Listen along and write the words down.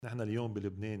نحن اليوم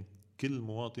بلبنان كل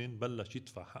مواطن بلش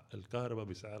يدفع حق الكهرباء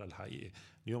بسعرها الحقيقي.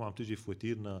 اليوم عم تجي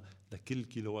فواتيرنا لكل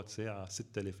كيلووات ساعة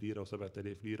 6000 ليرة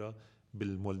و7000 ليرة.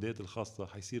 بالمولدات الخاصة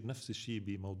حيصير نفس الشيء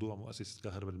بموضوع مؤسسة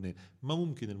كهرباء لبنان. ما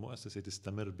ممكن المؤسسة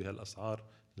تستمر بهالأسعار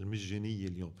المجانية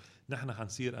اليوم. نحن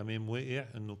حنصير أمام واقع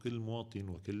أنه كل مواطن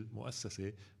وكل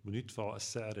مؤسسة بيدفعوا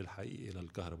السعر الحقيقي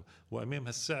للكهرباء، وأمام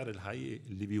هالسعر الحقيقي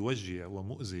اللي بيوجع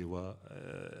ومؤذي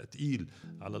وتقيل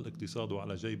على الاقتصاد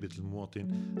وعلى جيبة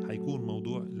المواطن، حيكون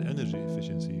موضوع الانرجي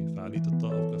افشنسي، فعالية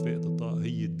الطاقة وكفاءة الطاقة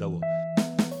هي الدواء.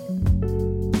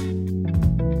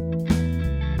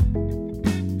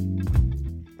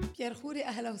 بيير خوري،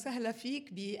 أهلا وسهلا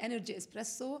فيك بإنرجي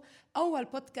إسبريسو، أول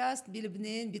بودكاست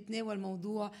بلبنان بيتناول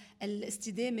موضوع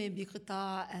الاستدامة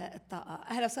بقطاع الطاقة.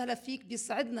 أهلا وسهلا فيك،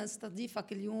 بيسعدنا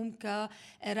نستضيفك اليوم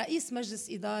كرئيس مجلس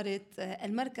إدارة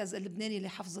المركز اللبناني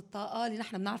لحفظ الطاقة اللي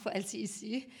نحن بنعرفه LCEC.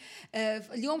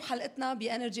 اليوم حلقتنا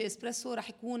بإنرجي إسبريسو رح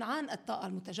يكون عن الطاقة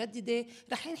المتجددة،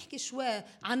 رح نحكي شوي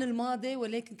عن الماضي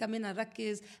ولكن كمان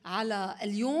نركز على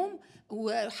اليوم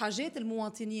وحاجات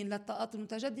المواطنين للطاقات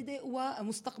المتجددة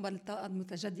ومستقبل الطاقة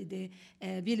المتجددة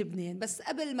بلبنان. بس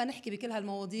قبل ما نحكي بكل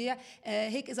هالمواضيع،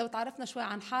 هيك إذا بتعرفنا شوي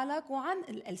عن حالك وعن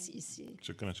LCEC.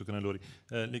 شكرا لوري.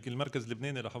 لكن المركز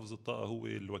اللبناني لحفظ الطاقة هو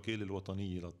الوكالة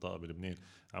الوطنية للطاقة بلبنان.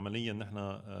 عمليا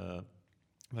نحن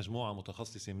مجموعة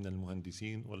متخصصة من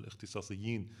المهندسين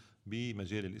والاختصاصيين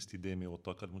بمجال الاستدامة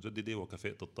والطاقة المجددة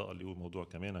وكفاءة الطاقة، اللي هو موضوع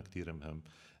كمان كتير مهم.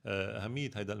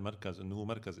 أهمية هذا المركز أنه هو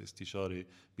مركز استشاري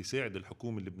بيساعد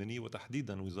الحكومة اللبنانية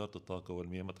وتحديدا وزارة الطاقة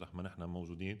والمياه مطرح ما نحن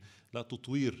موجودين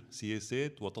لتطوير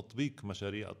سياسات وتطبيق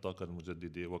مشاريع الطاقة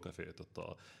المجددة وكفاءة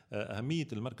الطاقة. أهمية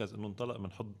المركز أنه انطلق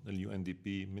من حضن UNDP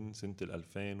من سنة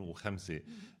 2005،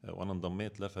 وأنا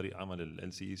انضميت لفريق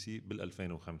عمل LCEC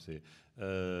بال2005.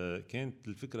 كانت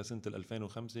الفكرة سنة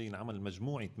 2005 ينعمل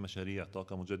مجموعة مشاريع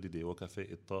طاقة مجددة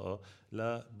وكفاءة طاقة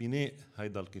لبناء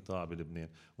هيدا القطاع بلبنان.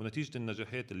 ونتيجة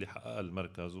النجاحات اللي حققها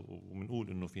المركز، ومنقول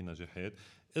إنه في نجاحات،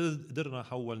 قدرنا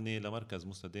حولنا لمركز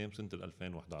مستدام سنة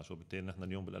 2011، وبالتالي نحن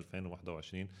اليوم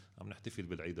بال2021 عم نحتفل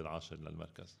بالعيد العاشر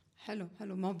للمركز. حلو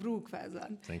مبروك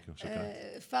فأذن.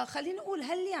 شكرا. فخلينا نقول،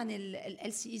 هل يعني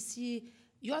LCEC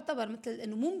يعتبر مثل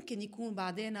أنه ممكن يكون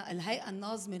بعدين الهيئة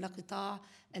الناظمة لقطاع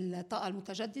الطاقة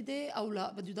المتجددة، أو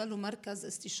لا بده يضله مركز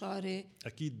استشاري؟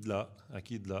 أكيد لا.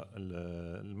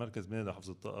 المركز اللبناني لحفظ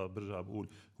الطاقة برجع بقول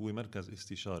هو مركز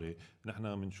استشاري.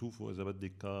 نحن بنشوفه إذا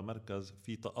بدك كمركز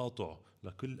في تقاطع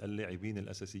لكل اللاعبين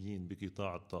الأساسيين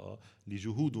بقطاع الطاقة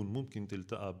لجهودهم ممكن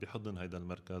تلتقى بحضن هذا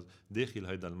المركز داخل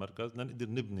هذا المركز لنقدر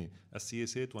نبني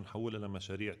السياسات ونحولها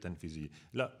لمشاريع تنفيذية.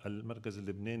 لا، المركز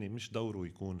اللبناني مش دوره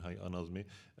يكون هيئة ناظمة،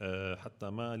 حتى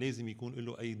ما لازم يكون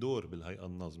له أي دور بالهيئة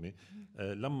الناظمة.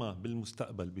 لما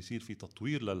بالمستقبل بيصير في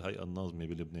تطوير للهيئة الناظمة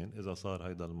بلبنان، إذا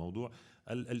صار هذا الموضوع،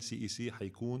 LCEC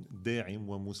حيكون داعم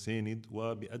ومساند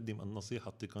وبيقدم النصيحة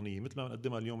التقنية مثل ما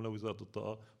بنقدمها اليوم لوزارة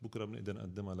الطاقة، بكرة بنقدر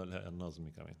نقدمها للهيئة الناظمة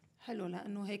كمان. حلو،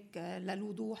 لأنه هيك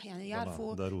للوضوح يعني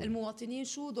يعرفوا ضروري المواطنين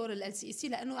شو دور LCEC،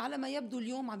 لأنه على ما يبدو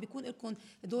اليوم عم بيكون لكم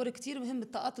دور كتير مهم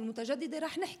بالطاقات المتجددة.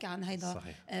 رح نحكي عن هيدا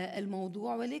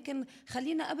الموضوع، ولكن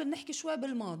خلينا قبل نحكي شوي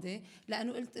بالماضي،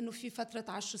 لأنه قلت أنه في فترة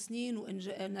 10 سنين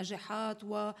ونجاحات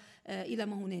وإلى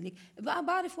ما هنالك. بقى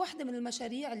بعرف واحدة من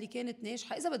المشاريع اللي كانت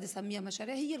ناجحة، إذا بدي سميها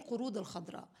مشاريع، هي القروض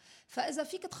الخضراء. فإذا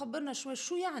فيك تخبرنا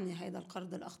شو يعني هيدا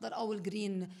القرض الأخضر أو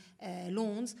الجرين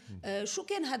لونز، شو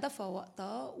كان هدفها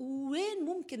وقتها، وين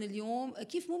ممكن اليوم،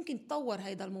 كيف ممكن تطور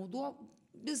هيدا الموضوع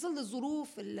بظل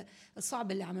الظروف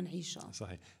الصعبة اللي عم نعيشها؟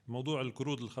 صحيح. موضوع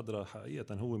القروض الخضراء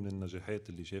حقيقة هو من النجاحات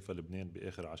اللي شافها لبنان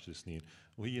بآخر 10 سنين،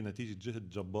 وهي نتيجة جهد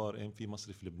جبار قام في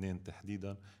مصرف لبنان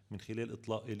تحديدا من خلال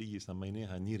إطلاق آلية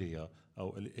سميناها نيريا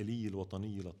أو الآلية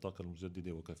الوطنية للطاقة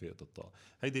المجددة وكفاءة الطاقة.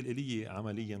 هيدي الآلية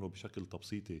عمليا وبشكل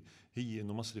تبسيطي هي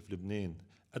إنه مصرف لبنان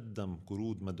قدم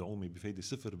قروض مدعومة بفايدة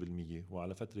 0%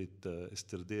 وعلى فترة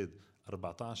استرداد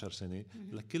 14 سنة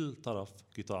لكل طرف،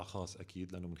 قطاع خاص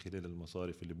أكيد لأنه من خلال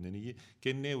المصارف اللبنانية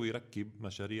كان ناوي يركب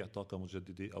مشاريع طاقة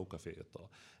مجددة أو كفاءة طاقة.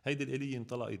 هيدي الآلية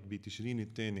انطلقت بتشرين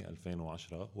الثاني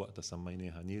 2010، وقتها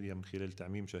سميناها نيريا من خلال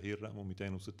تعميم شهير رقمه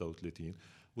 236،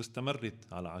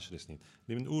 واستمرت على 10 سنين.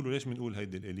 اللي بنقوله ليش بنقول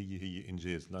هيدي الآلية هي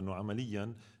إنجاز؟ لأنه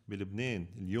عمليا بلبنان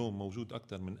اليوم موجود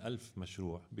أكثر من 1000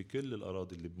 مشروع بكل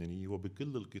الأراضي اللبنانية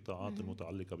وبكل القطاعات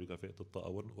المتعلقة بكفاءة الطاقة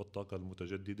والطاقة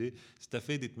المتجددة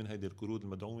استفادت من هذه القروض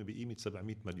المدعومة بقيمة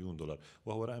 700 مليون دولار،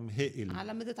 وهو رقم هائل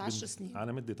على مدة 10 سنين.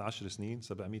 على مدة 10 سنين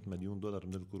 700 مليون دولار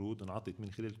من القروض انعطت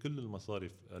من خلال كل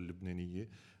المصارف اللبنانية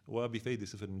وبفايدة 0%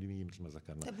 مثل ما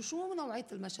ذكرنا. طيب وشو نوعية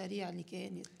المشاريع اللي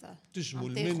كانت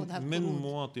تشمل من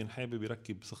مواطن حابب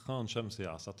يركب سخان شمسي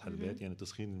على سطح البيت، يعني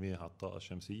تسخين المياه على الطاقة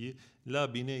الشمسية، لا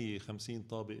بناية 50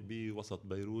 طابق بوسط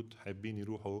بيروت حابين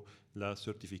يروحوا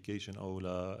لسيرتيفيكيشن أو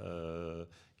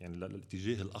يعني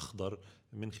للاتجاه الأخضر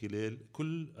من خلال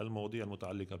كل المواضيع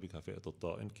المتعلقة بكفاءة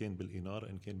الطاقة، إن كان بالإنارة،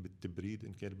 إن كان بالتبريد،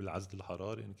 إن كان بالعزل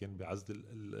الحراري، إن كان بعزل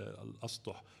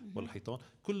الأسطح والحيطان.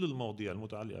 كل المواضيع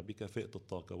المتعلقة بكفاءة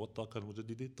الطاقة والطاقة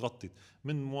المجددة تغطت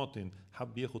من مواطن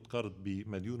حب ياخد قرض ب1.5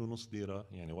 مليون ليرة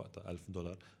يعني وقتها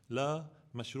 $1000 لا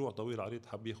مشروع طويل عريض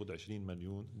حب ياخد $20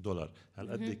 مليون.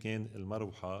 هالقد كان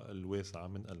المروحة الواسعة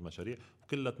من المشاريع،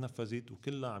 وكلها تنفذت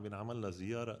وكلها عم ينعمل لها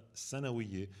زيارة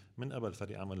سنوية من قبل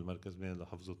فريق عمل المركز بين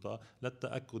لحفظ الطاقة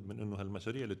للتأكد من انه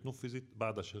هالمشاريع اللي تنفذت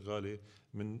بعدها شغالة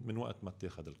من وقت ما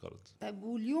اتاخد القرض. طيب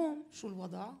واليوم شو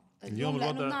الوضع؟ اليوم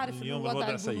لأنه بنعرف اليوم وضع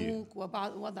الوضع البنوك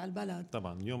ووضع البلد.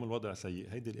 طبعا اليوم الوضع سيء.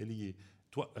 هيدي الآلية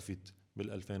توقفت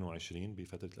بال2020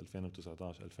 بفترة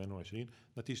 2019-2020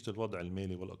 نتيجة الوضع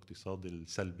المالي والاقتصادي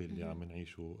السلبي اللي عم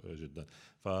نعيشه جدا.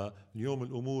 فاليوم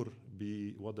الأمور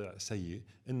بوضع سيء،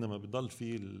 إنما بضل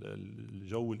في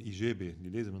الجو الإيجابي اللي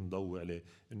لازم نضوي عليه،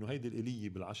 إنه هيدي الآلية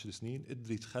بال10 سنين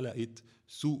قدرت خلقت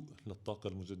سوق للطاقة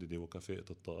المجددة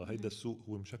وكفاءة الطاقة. هيدا السوق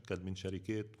هو مشكل من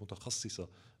شركات متخصصة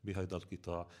بهذا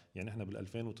القطاع. يعني احنا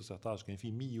بال2019 كان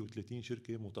في 130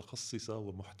 شركة متخصصة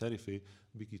ومحترفة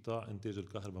بقطاع إنتاج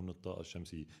الكهرباء من الطاقة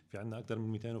الشمسية. في عندنا أكثر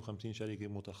من 250 شركة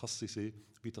متخصصة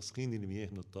بتسخين المياه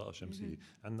من الطاقة الشمسية.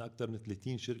 عندنا أكثر من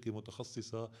 30 شركة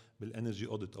متخصصة بالانرجي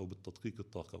اوديت أو بالتدقيق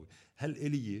الطاقوي.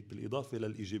 هالآلية بالإضافة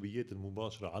للإيجابيات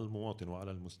المباشرة على المواطن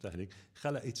وعلى المستهلك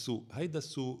خلقت سوق. هيدا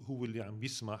السوق هو اللي عم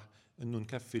بيسمح انه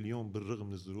نكفي اليوم بالرغم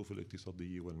من الظروف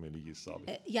الاقتصادية والمالية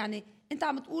الصعبة. يعني انت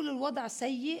عم تقول الوضع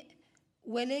سيء،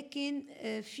 ولكن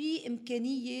في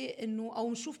إمكانية إنه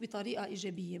أو نشوف بطريقة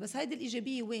إيجابية. بس هيدي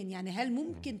الإيجابية وين؟ يعني هل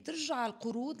ممكن ترجع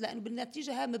القروض؟ لأنه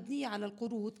بالنتيجة ها مبنية على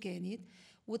القروض كانت،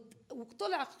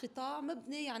 وطلع قطاع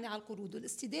مبني يعني على القروض،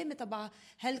 والاستدامة تبع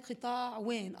هالقطاع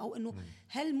وين؟ أو إنه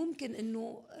هل ممكن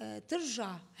إنه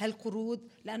ترجع هالقروض؟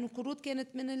 لأنه القروض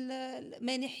كانت من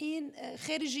المانحين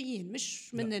خارجيين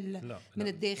مش من من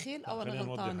الداخل. أو أنا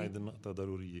غلطانة؟ خلينا نوضح هذه النقطة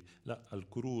ضرورية. لا،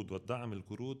 القروض والدعم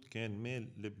القروض كان مال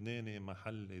لبناني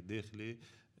محلي داخلي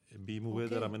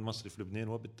بمبادرة من مصرف لبنان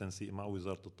وبالتنسيق مع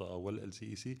وزارة الطاقة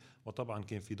والLCEC، وطبعا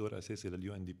كان في دور أساسي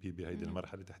للUNDP بهذه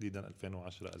المرحلة تحديدا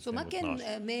 2010-2012. ما كان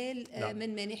مال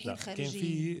من مانحين خارجيين. كان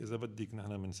في إذا بدك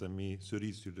نحن بنسميه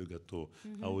سوريز سور لو جاتو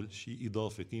أو شيء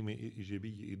إضافي، قيمة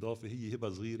إيجابية إضافة، هي هبة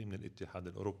صغيرة من الاتحاد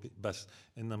الأوروبي بس.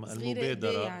 إنما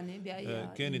المبادرة يعني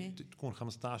كانت تكون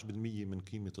 15% من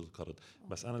قيمة القرض.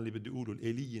 بس أنا اللي بدي أقوله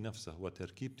الآلية نفسها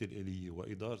وتركيبة الآلية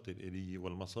وإدارة الآلية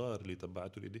والمسار اللي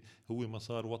تبعته الآلية هو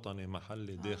مسار وطني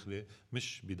محلي داخلي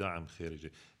مش بدعم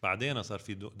خارجي. بعدين صار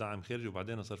في دعم خارجي،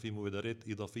 وبعدين صار في مبادرات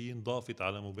إضافية ضافت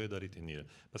على مبادرة النيل.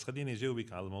 بس خليني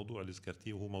أجاوبك على الموضوع اللي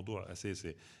ذكرتيه وهو موضوع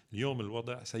أساسي. اليوم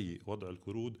الوضع سيء، وضع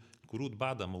القروض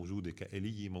بعدها موجودة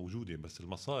كآلية موجودة، بس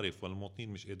المصارف والمواطنين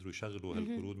مش قادروا يشغلوا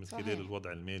هالقروض من خلال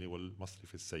الوضع المالي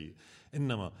والمصرف السيء.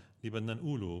 إنما اللي بدنا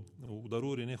نقوله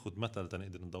وضروري ناخد مثل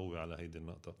تنقدر نضوي على هيدي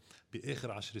النقطة،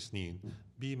 بآخر 10 سنين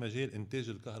بمجال إنتاج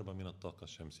الكهرباء من الطاقة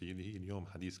الشمسية اللي هي اليوم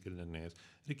حديث كل الناس،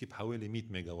 ركب حوالي 100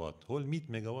 ميجاوات. هول 100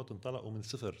 ميجاوات انطلقوا من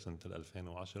 0 سنة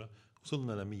 2010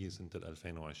 وصلنا ل100 سنة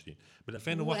 2020.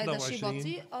 هذا شيء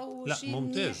بطيء أو لا شيء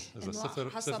ممتاز. إذا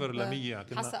صفر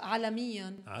ل100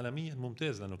 عالميا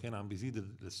ممتاز، لأنه كان عم بيزيد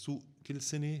السوق كل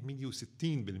سنة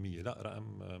 160%. لا رقم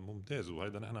ممتاز.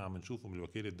 وهذا نحن عم نشوفه من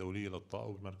الوكالة الدولية للطاقة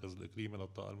والمركز الإقليمي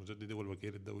للطاقة المجددة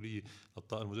والوكالة الدولية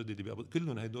للطاقة المجددة،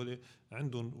 كلهم هيدول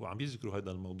عندهم وعم بيذكروا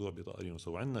هذا الموضوع بتقاريرهم.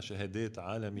 وعندنا شهادات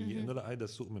عالمية إنه لا هذا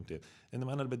السوق ممتاز.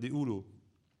 إنما أنا اللي بدي أقوله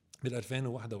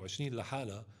بال2021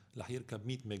 لحالها رح يركب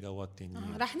 100 ميجاوات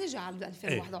تانيين. رح نجي على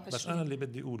 2021. بس أنا اللي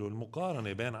بدي أقوله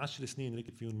المقارنة بين 10 سنين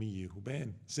ركب فيهم 100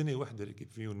 وبين سنة واحدة ركب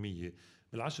فيهم 100.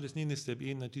 بال10 سنين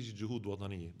السابقين نتيجة جهود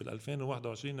وطنية،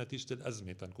 بال2021 نتيجة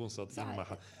الأزمة تنكون صادقين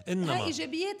معها. هاي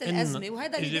إيجابيات الأزمة،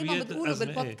 وهذا اللي دايما بتقوله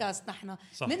بالبودكاست. نحن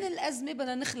من الأزمة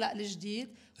بدنا نخلق الجديد،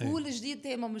 هو الجديد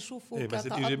دايما بنشوفه بس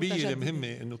الإيجابية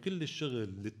المهمة إنه كل الشغل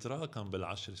اللي تراكم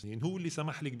بال10 سنين هو اللي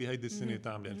سمح لك بهيدي السنة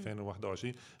تعمل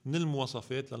 2021 من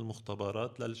المواصفات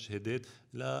للمختبرات للشهادات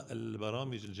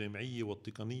للبرامج الجامعية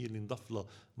والتقنية اللي نضاف لها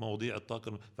مواضيع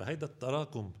الطاقة. فهيدا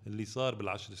التراكم اللي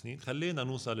صار بال10 سنين خلينا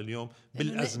نوصل اليوم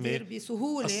بالأزمة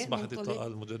بسهولة أصبحت الطاقة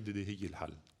المجددة هي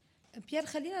الحل. بيير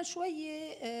خلينا شوي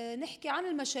نحكي عن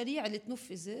المشاريع اللي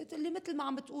تنفذت، اللي مثل ما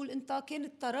عم بتقول انت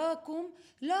كانت تراكم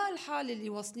للحالة اللي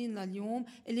واصلين لليوم،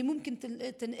 اللي ممكن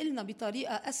تنقلنا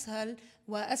بطريقة أسهل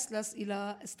وأسلس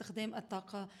إلى استخدام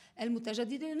الطاقة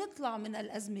المتجددة لنطلع من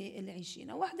الأزمة اللي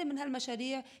عايشينها. واحدة من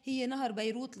هالمشاريع هي نهر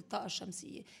بيروت للطاقة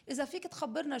الشمسية. إذا فيك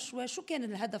تخبرنا شوي شو كان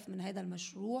الهدف من هذا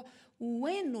المشروع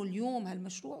ووينه اليوم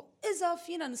هالمشروع،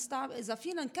 إذا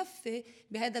فينا نكفي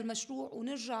بهذا المشروع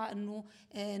ونرجع إنه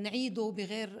نعيده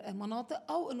بغير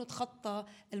مناطق، أو إنه تخطى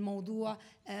الموضوع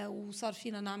وصار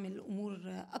فينا نعمل أمور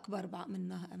أكبر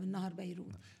من نهر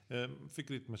بيروت.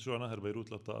 فكرة مشروع نهر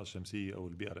بيروت للطاقة الشمسية أو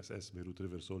BRSS بيروت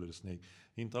ريفر سولار سنيك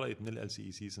هي انطلقت من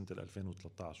LCEC سنة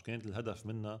 2013، وكانت الهدف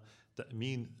منها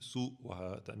تأمين سوق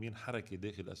وتأمين حركة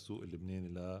داخل السوق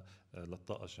اللبناني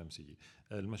للطاقة الشمسية.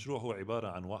 المشروع هو عبارة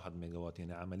عن 1 ميجاوات،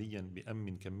 يعني عمليا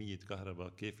بيأمن كمية كهرباء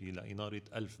كافية لإنارة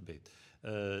 1000 بيت.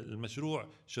 المشروع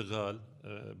شغال،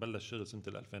 بلش شغل سنة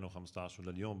 2015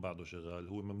 ولليوم بعده شغال.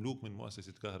 هو مملوك من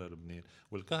مؤسسة كهرباء لبنان،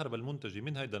 والكهرباء المنتجة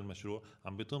من هذا المشروع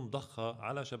عم بيتم ضخها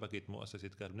على شبكة مؤسسة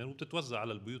كهرباء لبنان وبتتوزع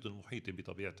على البيوت المحيطة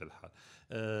بطبيعة الحال.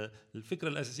 الفكرة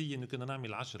الأساسية إنه كنا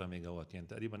نعمل 10 ميجاوات، يعني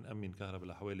تقريبا نأمن كهرباء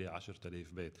لحوالي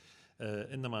 10,000 بيت.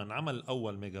 إنما انعمل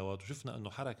أول ميجاوات وشفنا أنه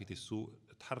حركة السوق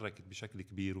تحركت بشكل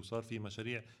كبير، وصار في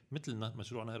مشاريع مثل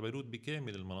مشروع نهر بيروت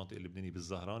بكامل المناطق اللبنانية.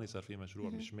 بالزهراني صار في مشروع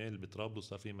بشمال، بطرابلس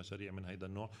صار في مشاريع من هيدا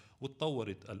النوع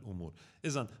وتطورت الأمور.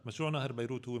 إذن مشروع نهر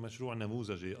بيروت هو مشروع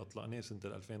نموذجي أطلقناه سنة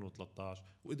 2013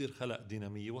 وقدر خلق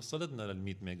دينامية وصلتنا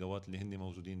لل100 ميجاوات اللي هن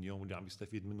موجودين اليوم واللي عم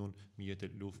يستفيد منهم مئات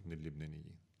الألوف من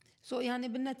اللبنانيين. يعني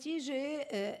بالنتيجة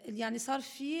يعني صار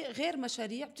في غير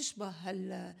مشاريع بتشبه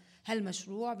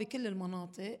هالمشروع بكل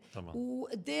المناطق. طبعا.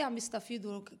 وقديه عم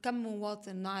يستفيدوا كم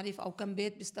مواطن نعرف أو كم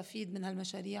بيت بيستفيد من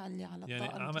هالمشاريع اللي على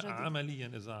الطاقة يعني المتجددة؟ عمليا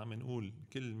إذا عم نقول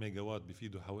كل ميجاوات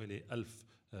بيفيدوا حوالي 1000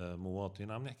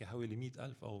 مواطن، عم نحكي حوالي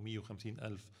 100,000 أو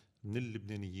 150,000 من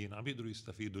اللبنانيين عم بيقدروا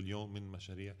يستفيدوا اليوم من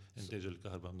مشاريع إنتاج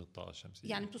الكهرباء من الطاقة الشمسية.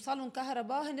 يعني بتوصلهم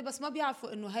كهرباء هن بس ما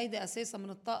بيعرفوا إنه هيدا أساسا من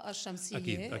الطاقة الشمسية.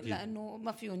 أكيد. لأنه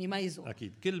ما فيهم يميزوا.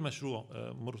 أكيد كل مشروع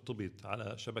مرتبط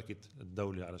على شبكة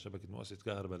الدولة، على شبكة مؤسسة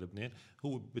كهرباء لبنان،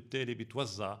 هو بالتالي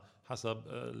بيتوزع حسب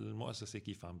المؤسسة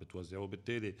كيف عم بتوزع،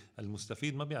 وبالتالي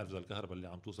المستفيد ما بيعرف إذا الكهرباء اللي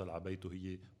عم توصل على بيته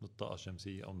هي من الطاقة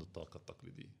الشمسية أو من الطاقة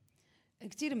التقليدية.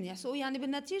 كتير منيح. يعني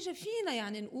بالنتيجة فينا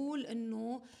يعني نقول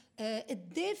إنه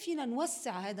قديه فينا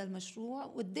نوسع هذا المشروع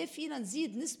وقديه فينا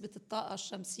نزيد نسبة الطاقة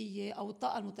الشمسية أو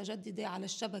الطاقة المتجددة على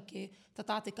الشبكة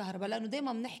تتعطي كهرباء، لأنه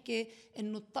دايما بنحكي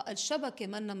إنه الشبكة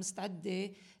منا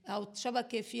مستعدة أو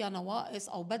الشبكة فيها نواقص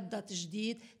أو بدها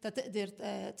تجديد تقدر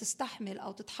تستحمل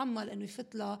أو تتحمل إنه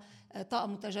يفتلها طاقة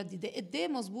متجددة. قديه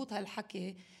مزبوط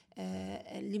هالحكي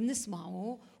اللي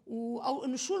بنسمعه، أو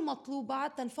إنه شو المطلوب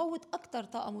بعد تنفوت أكتر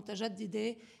طاقة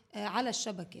متجددة على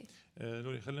الشبكة؟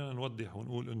 لوري خلينا نوضح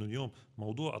ونقول إنه اليوم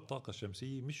موضوع الطاقة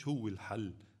الشمسية مش هو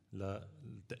الحل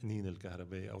لتأمين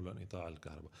الكهرباء أو لانقطاع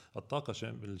الكهرباء. الطاقة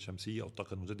الشمسية أو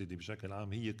الطاقة المتجددة بشكل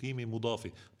عام هي قيمة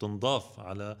مضافة تنضاف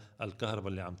على الكهرباء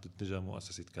اللي عم تنتجها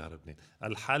مؤسسة كهرباء لبنان.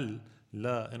 الحل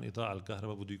لانقطاع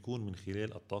الكهرباء بده يكون من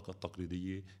خلال الطاقة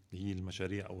التقليدية اللي هي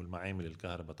المشاريع أو المعامل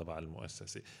الكهرباء تبع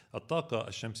المؤسسة. الطاقة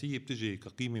الشمسية بتجي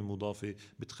كقيمة مضافة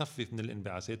بتخفف من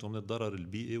الانبعاثات ومن الضرر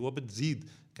البيئي وبتزيد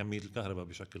كمية الكهرباء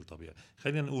بشكل طبيعي.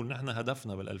 خلينا نقول نحن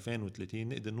هدفنا بال2030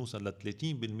 نقدر نوصل ل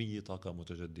 30% طاقة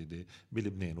متجددة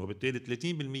بلبنان، وبالتالي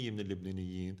 30% من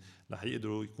اللبنانيين رح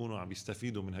يقدروا يكونوا عم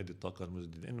يستفيدوا من هذه الطاقة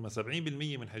المتجددة. إنما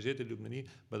 70% من حاجات اللبنانيين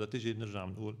بدها تيجي نرجع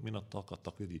نقول من الطاقة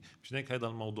التقليدية. مشان هيك هذا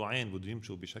الموضوعين بده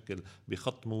يمشوا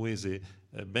بخط موازي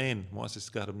بين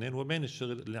مؤسسة كهرباء لبنان وبين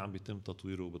الشغل اللي عم بيتم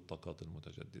تطويره بالطاقات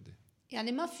المتجددة.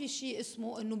 يعني ما في شيء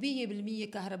اسمه انه 100%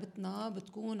 كهربتنا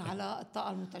بتكون على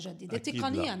الطاقة المتجددة. أكيد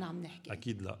تقنيا لا. عم نحكي.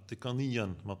 أكيد لا،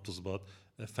 تقنيا ما بتزبط،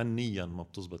 فنيا ما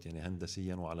بتزبط، يعني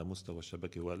هندسيا وعلى مستوى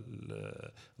الشبكة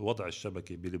ووضع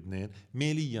الشبكة بلبنان،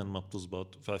 ماليا ما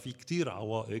بتزبط. ففي كتير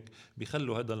عوائق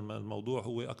بيخلوا هذا الموضوع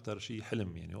هو أكتر شيء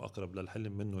حلم، يعني وأقرب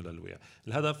للحلم منه للواقع.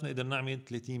 الهدف نقدر نعمل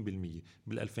 30%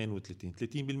 بال2030.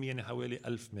 30% يعني حوالي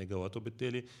 1000 ميجاوات،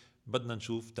 وبالتالي بدنا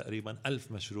نشوف تقريبا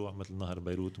 1000 مشروع مثل نهر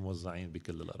بيروت موزعين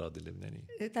بكل الأراضي اللبنانية.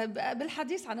 طيب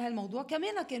بالحديث عن هالموضوع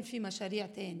كمان كان في مشاريع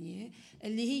تانية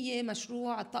اللي هي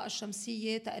مشروع الطاقة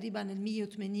الشمسية تقريبا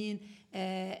 180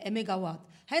 ميجاوات.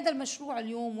 هذا المشروع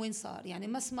اليوم وين صار؟ يعني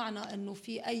ما سمعنا انه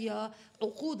في اي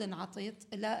عقود انعطت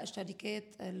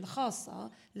للشركات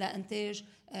الخاصة لإنتاج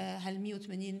هال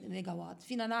 180 ميجاوات.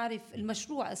 فينا نعرف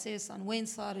المشروع اساسا وين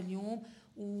صار اليوم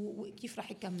وكيف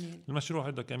رح يكمل؟ المشروع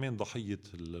هذا كمان ضحية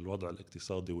الوضع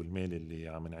الاقتصادي والمالي اللي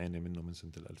عم نعاني منه من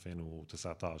سنة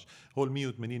 2019. هو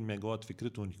 180 ميجاوات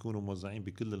فكرتهم يكونوا موزعين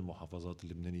بكل المحافظات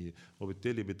اللبنانية،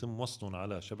 وبالتالي بيتم وصلهم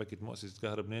على شبكة مؤسسة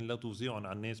كهرباء لبنان لا توزيعهم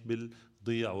على الناس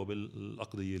بالضياع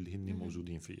وبالأقضية اللي هن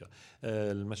موجودين فيها.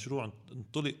 المشروع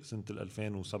انطلق سنة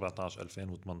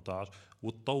 2017-2018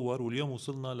 وتطور، واليوم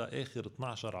وصلنا لآخر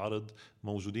 12 عرض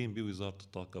موجودين بوزارة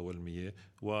الطاقة والمياه،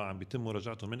 وعم بيتم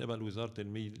مراجعتهم من قبل وزارة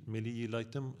المالية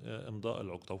ليتم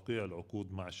إمضاء توقيع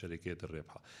العقود مع الشركات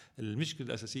الرابحة. المشكلة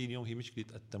الأساسية اليوم هي مشكلة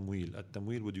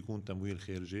التمويل بده يكون تمويل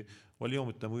خارجي، واليوم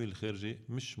التمويل الخارجي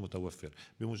مش متوفر.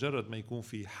 بمجرد ما يكون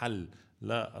في حل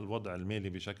للوضع المالي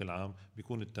بشكل عام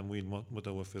بيكون التمويل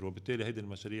متوفر، وبالتالي هذه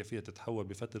المشاريع فيها تتحول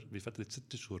بفترة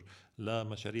 6 أشهر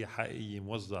لمشاريع حقيقية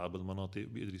موزعة بالمناطق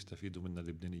بيقدر يستفيدوا منها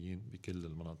اللبنانيين بكل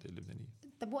المناطق اللبنانية.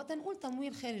 طب وقت نقول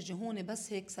تمويل خارجي هون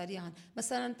بس هيك سريعا،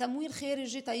 مثلا تمويل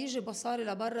خارجي تيجي مصاري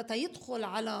لبرا تيدخل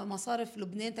على مصارف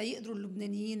لبنان تيقدروا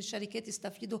اللبنانيين الشركات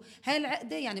يستفيدوا هاي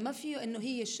العقدة، يعني ما فيه انه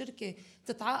هي الشركة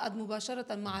تتعاقد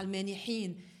مباشرة مع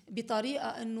المانحين بطريقة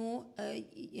انه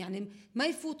يعني ما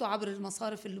يفوتوا عبر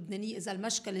المصارف اللبنانية اذا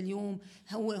المشكل اليوم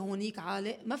هو هونيك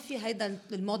عالق. ما في هيدا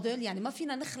الموديل، يعني ما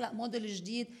فينا نخلق موديل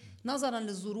جديد نظرا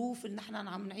للظروف اللي نحن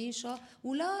عم نعيشها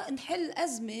ولا نحل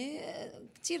أزمة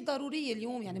كتير ضرورية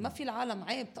اليوم. يعني ما في العالم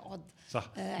عيب تقعد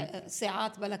صح.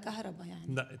 ساعات بلا كهرباء.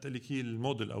 يعني لا تلكي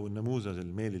الموديل أو النموذج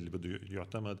المالي اللي بده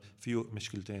يعتمد فيه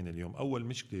مشكلتين اليوم. أول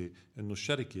مشكلة إنه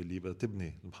الشركة اللي بدها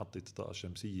تبني محطة الطاقة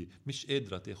الشمسية مش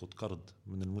قادرة تاخد قرض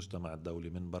من المجتمع الدولي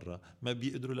من برا، ما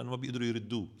بيقدروا لأنه ما بيقدروا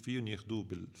يردوه، فيهم ياخدوه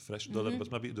بالفريش دولار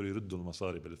بس ما بيقدروا يردوا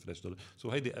المصاري بالفريش دولار.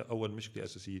 هيدي أول مشكلة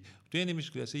أساسية. وثاني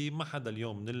مشكلة أساسية، ما حدا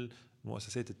اليوم من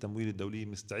مؤسسات التمويل الدولية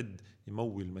مستعد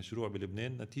يمول مشروع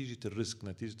بلبنان نتيجة الريسك،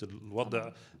 نتيجة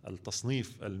الوضع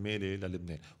التصنيف المالي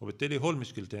للبنان. وبالتالي هول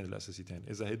المشكلتين الأساسيتين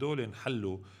إذا هدول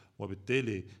انحلوا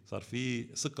وبالتالي صار في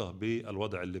ثقة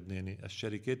بالوضع اللبناني،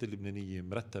 الشركات اللبنانية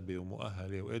مرتبة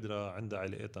ومؤهلة وقادرة عندها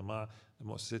علاقاتها مع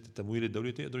مؤسسات التمويل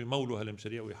الدولية تقدروا يمولوا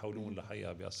هالمشاريع ويحولون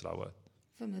لحقيقة بأسرع وقت.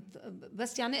 فهمت.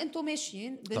 بس يعني انتم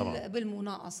ماشيين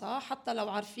بالمناقصة حتى لو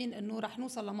عارفين انه رح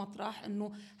نوصل لمطرح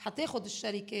انه حتاخد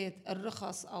الشركات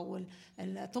الرخص او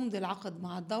تمضي العقد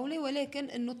مع الدولة، ولكن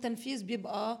انه التنفيذ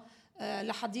بيبقى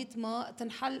لحديت ما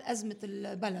تنحل أزمة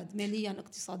البلد ماليا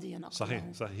اقتصاديا. صحيح.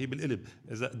 هي بالقلب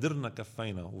إذا قدرنا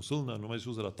كفينا وصلنا أنه مجلس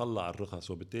الوزراء طلع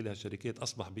الرخص وبالتالي هالشركات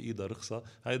أصبح بإيدها رخصة،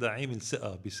 هيدا عامل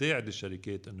ثقة بيساعد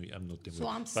الشركات أنه يأمنوا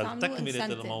التمويل. فالتكملة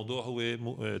الموضوع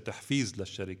هو تحفيز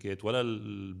للشركات ولا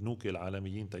البنوك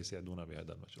العالميين تيساعدونا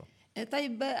بهذا المشروع.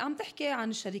 طيب عم تحكي عن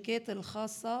الشركات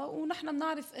الخاصة ونحن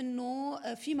بنعرف انه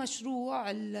في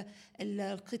مشروع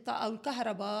القطاع او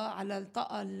الكهرباء على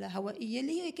الطاقة الهوائية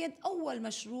اللي هي كانت اول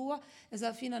مشروع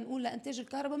اذا فينا نقول لانتاج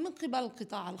الكهرباء من قبل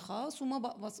القطاع الخاص وما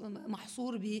بقى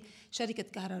محصور بشركة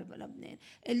كهرباء لبنان.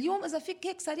 اليوم اذا فيك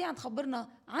هيك سريعا تخبرنا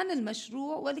عن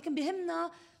المشروع، ولكن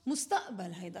بهمنا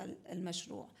مستقبل هذا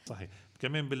المشروع. صحيح.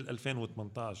 كمان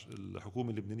بال2018 الحكومة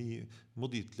اللبنانية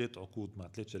مضيت 3 عقود مع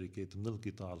 3 شركات من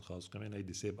القطاع الخاص، وكمان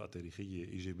هيدي سابقة تاريخية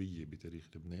إيجابية بتاريخ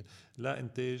لبنان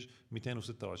لإنتاج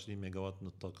 226 ميجاوات من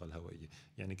الطاقة الهوائية.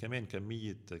 يعني كمان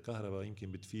كمية كهرباء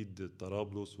يمكن بتفيد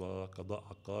طرابلس وقضاء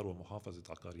عقار ومحافظة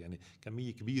عقار، يعني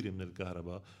كمية كبيرة من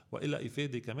الكهرباء وإلى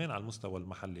إفادة كمان على المستوى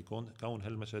المحلي. كون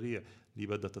هالمشاريع اللي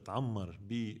بدها تتعمر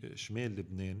بشمال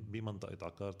لبنان بمنطقة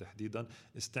عقار تحديدا،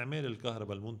 استعمال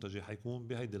الكهرباء المنتجة حيكون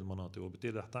بهيدي المناطق،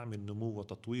 وبالتالي رح تعمل نمو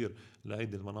وتطوير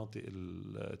لهيدي المناطق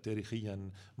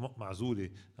تاريخيا معزولة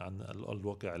عن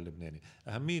الواقع اللبناني.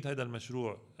 أهمية هذا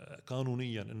المشروع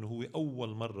قانونيا أنه هو أول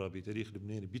مرة بتاريخ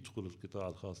لبنان بيدخل القطاع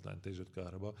الخاص لإنتاج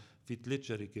الكهرباء في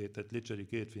 3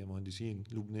 شركات فيها مهندسين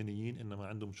لبنانيين إنما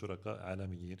عندهم شركاء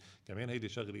عالميين. كمان هيدي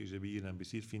شغلة إيجابية لأن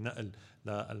بيصير في نقل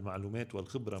للمعلومات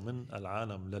والخبرة من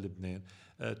العالم للبنان.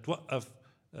 توقف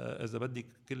إذا بدك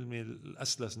كلمة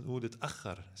الأسلس نقول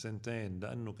تأخر 2 سنين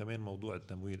لأنه كمان موضوع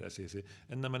التمويل أساسي،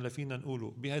 إنما اللي فينا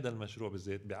نقوله بهذا المشروع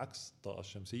بالذات بعكس الطاقة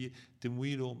الشمسية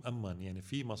تمويله مأمن، يعني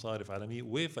في مصارف عالمية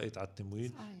وافقت على التمويل.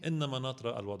 صحيح. إنما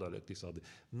ناطرة الوضع الاقتصادي.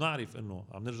 نعرف إنه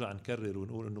عم نرجع نكرر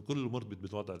ونقول إنه كل مرتبط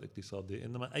بالوضع الاقتصادي،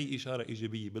 إنما أي إشارة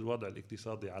إيجابية بالوضع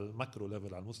الاقتصادي على الماكرو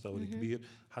ليفل على المستوى الكبير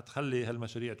حتخلي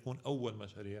هالمشاريع تكون أول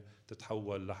مشاريع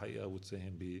تتحول لحقيقة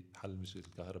وتساهم بحل مشكلة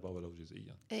الكهرباء ولو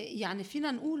جزئيا. يعني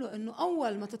فينا نقوله انه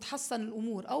اول ما تتحسن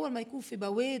الامور، اول ما يكون في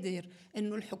بوادر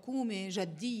انه الحكومه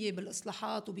جديه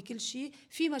بالاصلاحات وبكل شيء،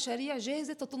 في مشاريع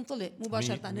جاهزه تنطلق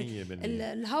مباشره.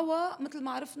 الهواء مثل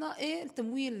ما عرفنا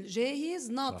التمويل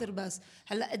جاهز ناطر. صح. بس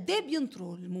هلا قد ايه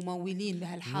بينطروا الممولين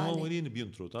بهالحاله؟ الممولين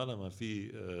بينطروا طالما في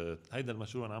هيدا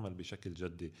المشروع انعمل بشكل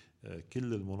جدي.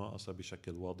 كل المناقصة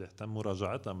بشكل واضح، تم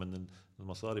مراجعتها من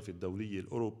المصارف الدولية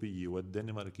الأوروبية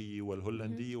والدنماركية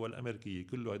والهولندية والأمريكية،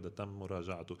 كله هذا تم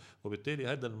مراجعته. وبالتالي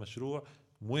هذا المشروع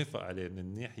موافق عليه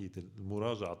من ناحية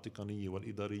المراجعة التقنية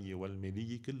والإدارية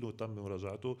والمالية، كله تم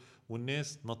مراجعته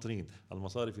والناس ناطرين،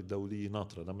 المصارف الدولية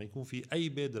ناطرة لما يكون في أي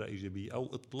بادرة إيجابية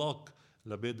أو إطلاق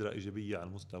لبادرة إيجابية على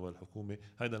المستوى الحكومي،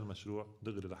 هذا المشروع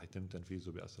دغري رح يتم تنفيذه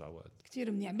بأسرع وقت.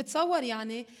 كتير منيح. بتصور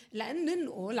يعني لأن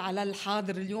ننقل على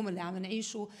الحاضر اليوم اللي عم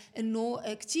نعيشه،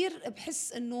 إنه كتير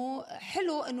بحس إنه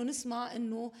حلو إنه نسمع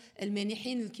إنه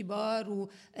المانحين الكبار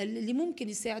واللي ممكن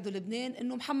يساعدوا لبنان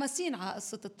إنه محمسين على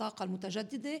قصة الطاقة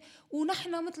المتجددة،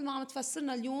 ونحن مثل ما عم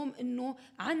تفسرنا اليوم إنه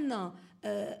عنا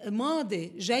ماضي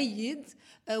جيد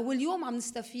واليوم عم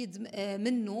نستفيد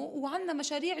منه، وعنا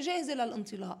مشاريع جاهزة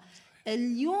للانطلاق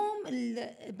اليوم.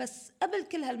 بس قبل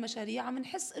كل هالمشاريع عم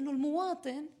نحس انه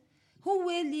المواطن هو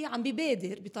اللي عم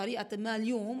بيبادر بطريقة ما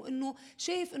اليوم، انه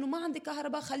شايف انه ما عندي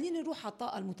كهرباء خليني نروح على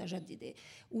الطاقة المتجددة.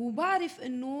 وبعرف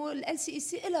انه ال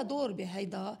LCEC لها دور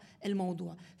بهيدا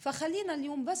الموضوع، فخلينا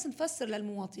اليوم بس نفسر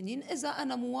للمواطنين. اذا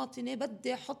انا مواطنة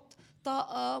بدي احط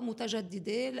طاقة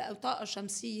متجددة أو طاقة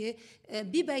شمسية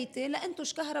ببيتي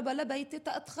لأنتج كهرباء لبيتي،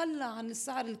 تأتخلى عن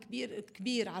السعر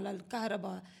الكبير على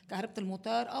كهرباء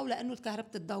الموتور، أو لأنه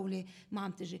كهرباء الدولة ما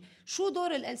عم تجي. شو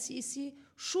دور ال LCEC؟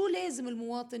 شو لازم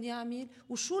المواطن يعمل؟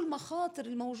 وشو المخاطر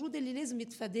الموجودة اللي لازم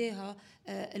يتفاداها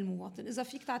المواطن؟ إذا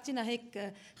فيك تعطينا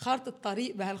هيك خارطة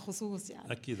طريق بهالخصوص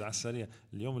يعني. أكيد على السريع.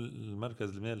 اليوم المركز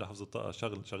اللبناني لحفظ الطاقة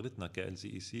شغلتنا ك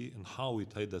LCEC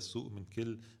نحاوط هيدا السوق من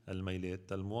كل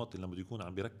الميلات. المواطن لما يكون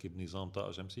عم بيركب نظام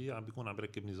طاقة شمسية عم بيكون عم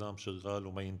بيركب نظام شغال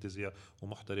وما ينتزع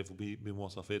ومحترف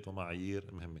وبمواصفات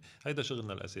ومعايير مهمة. هيدا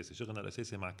شغلنا الأساسي. شغلنا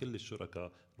الأساسي مع كل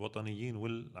الشركاء الوطنيين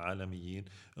والعالميين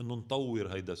إنه نطور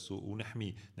هيدا السوق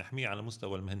ونحميه على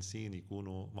مستوى المهندسين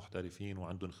يكونوا محترفين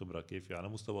وعندهم خبرة كافية، على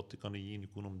مستوى التقنيين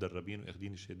يكونوا مدربين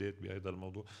وأخذين الشهادات بهذا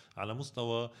الموضوع، على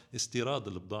مستوى استيراد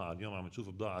البضاعة. اليوم عم نشوف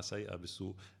بضاعة سيئة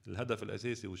بالسوق. الهدف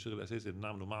الأساسي والشغل الأساسي اللي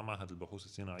بنعمله مع معهد البحوث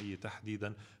الصناعية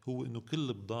تحديدا هو إنه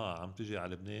كل بضاعة عم تجي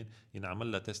على لبنان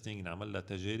ينعمل لها تيستينج، ينعمل لها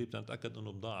تجارب تتأكد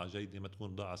إنه بضاعة جيدة، ما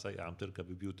تكون بضاعة سيئة عم تركب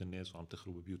ببيوت الناس وعم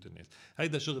تخرب ببيوت الناس.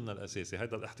 هيدا شغلنا الأساسي.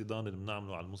 هيدا الاحتضان اللي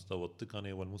بنعمله على المستوى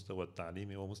التقني والمستوى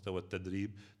التعليمي ومستوى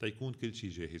التدريب تيكون كل شيء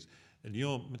جاهز.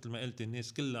 اليوم مثل ما قلت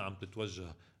الناس كلها عم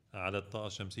تتوجه على الطاقة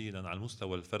الشمسية، لأن على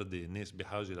المستوى الفردي الناس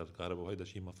بحاجة للكهرباء وهذا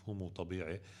شيء مفهوم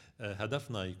وطبيعي.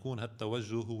 هدفنا يكون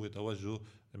هالتوجه هو توجه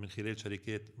من خلال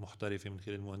شركات محترفة، من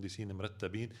خلال مهندسين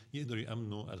مرتبين يقدروا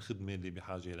يأمنوا الخدمة اللي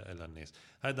بحاجة لها الناس.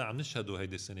 هذا عم نشهده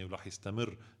هيدي السنة ورح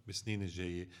يستمر بالسنين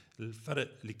الجاية.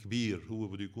 الفرق الكبير هو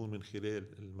بده يكون من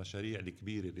خلال المشاريع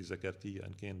الكبيرة اللي ذكرتيها،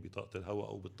 أن كان بطاقة الهواء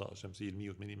أو بالطاقة الشمسية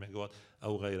 180 ميجاوات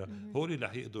أو غيرها. هول اللي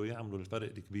رح يقدروا يعملوا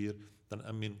الفرق الكبير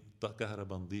تنأمن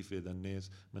كهرباء نظيفة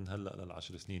للناس من هلأ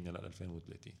لل10 سنين إلى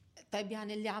 2030. طيب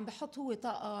يعني اللي عم بحط هو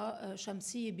طاقة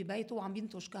شمسية ببيته وعم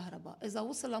بينتج كهرباء، إذا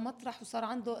وصل لمطرح وصار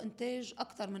عنده إنتاج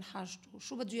أكتر من حاجته،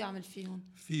 شو بده يعمل فيهم؟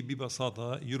 في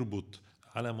ببساطة يربط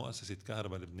على مؤسسة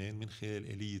كهرباء لبنان من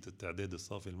خلال آلية التعداد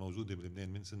الصافي الموجودة بلبنان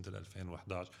من سنة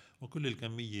 2011، وكل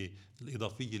الكمية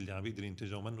الإضافية اللي عم بيقدر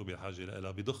ينتجها ومنه بحاجة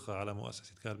لها بيضخها على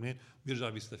مؤسسة كهرباء وبيرجع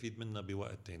بيستفيد منها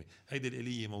بوقت تاني. هيدي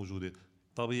الآلية موجودة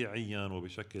طبيعيا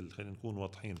وبشكل خلينا نكون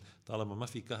واضحين. طالما ما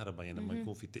في كهرباء يعني لما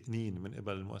يكون في تقنين من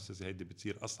قبل المؤسسة هيدي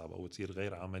بتصير أصعب أو تصير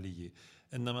غير عملية،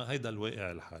 إنما هيدا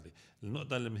الواقع الحالي.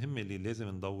 النقطة المهمة اللي لازم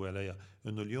نضوي عليها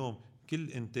إنه اليوم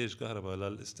كل إنتاج كهرباء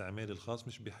للاستعمال الخاص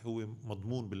مش هو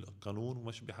مضمون بالقانون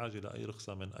ومش بحاجة لأي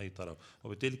رخصة من أي طرف،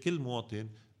 وبالتالي كل مواطن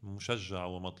مشجع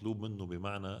ومطلوب منه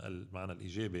المعنى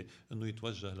الإيجابي أنه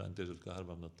يتوجه لإنتاج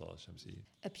الكهرباء من الطاقة الشمسية.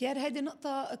 بيير هيدي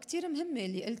نقطة كتير مهمة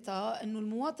اللي قلتها، أنه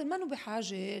المواطن ما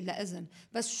بحاجة لإذن،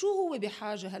 بس شو هو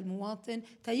بحاجة هالمواطن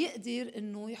تيقدر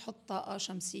أنه يحط طاقة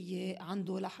شمسية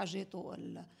عنده لحاجاته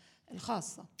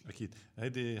الخاصة. أكيد.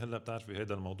 هيدي هلا بتعرفي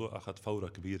هذا الموضوع أخذ فورة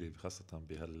كبيرة خاصة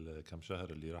بهالكم شهر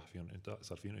اللي راح فيهم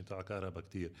صار فيهم انقطاع كهرباء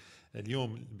كتير.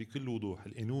 اليوم بكل وضوح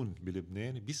القانون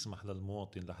بلبنان بيسمح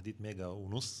للمواطن لحديد ميجا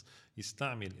ونص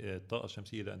يستعمل الطاقة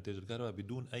الشمسية لإنتاج الكهرباء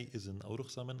بدون أي إذن أو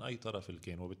رخصة من أي طرف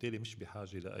الكين، وبالتالي مش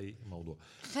بحاجة لأي موضوع.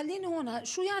 خليني هون،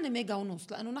 شو يعني ميجا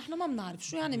ونص؟ لأنه نحن ما بنعرف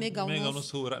شو يعني ميجا ونص. ميجا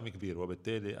ونص هو رقم كبير،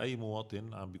 وبالتالي أي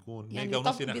مواطن عم بيكون يعني ميجا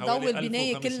ونص يعني حوالي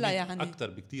البناية كلها، يعني أكتر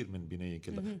بكتير من بناية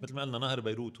كلها. مثل ما قلنا نهر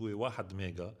بيروت هو 1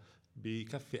 ميجا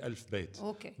بكفي 1000 بيت.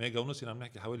 أوكي. ميجا ونص عم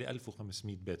نحكي حوالي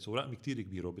 1500 بيت، سو رقم كتير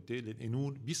كبير. وبالتالي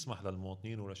القانون بيسمح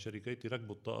للمواطنين وللشركات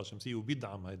يركبوا الطاقة الشمسية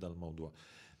وبيدعم هذا الموضوع.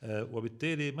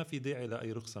 وبالتالي ما في داعي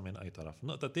لأي رخصة من أي طرف.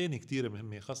 نقطة تانية كتير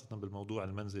مهمة خاصة بالموضوع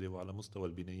المنزلي وعلى مستوى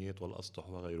البنايات والأسطح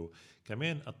وغيره،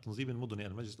 كمان التنظيم المدني،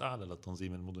 المجلس الأعلى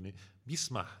للتنظيم المدني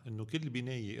بيسمح إنه كل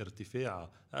بناية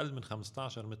ارتفاعها أقل من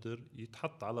 15 متر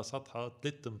يتحط على سطحها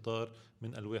 3 أمتار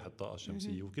من ألواح الطاقة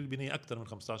الشمسية، وكل بناية أكثر من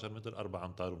 15 متر 4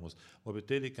 أمتار ونص.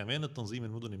 وبالتالي كمان التنظيم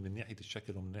المدني من ناحية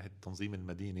الشكل ومن ناحية التنظيم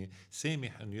المديني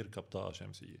سامح إنه يركب طاقة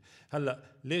شمسية. هلا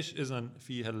ليش إذن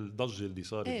في هالضجة اللي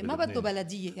صارت ما بده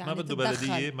بلدية يعني ما بده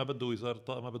بلدية، ما بده وزارة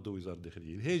طاقة، ما بده وزارة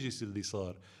داخلية. الهاجس اللي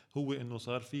صار هو إنه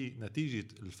صار في نتيجة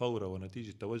الفورة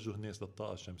ونتيجة توجه الناس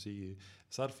للطاقة الشمسية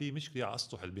صار في مشكلة على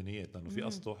أسطح البنايات، لأنه في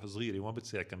أسطح صغيرة وما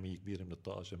بتساع كمية كبيرة من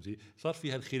الطاقة الشمسية، صار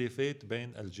في هالخلافات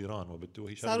بين الجيران،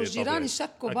 وهي صاروا الجيران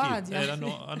يشكوا بعض يعني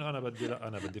لأنه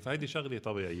أنا بدي فهيدي شغلة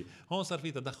طبيعية. هون صار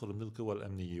في تدخل من القوى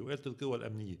الأمنية، وقالت القوى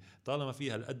الأمنية طالما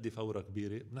فيها هالقد فورة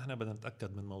كبيرة نحن بدنا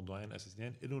نتأكد من موضوعين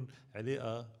أساسيين لهم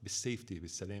علاقة بالسيفتي،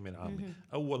 بالسلامة العامة.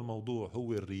 أول موضوع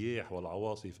هو الرياح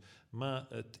والعواصف ما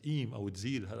تقيم أو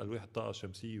تزيل هالألواح الطاقة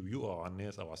الشمسية ويقعوا على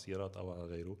الناس أو على السيارات أو على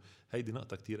غيره، هيدي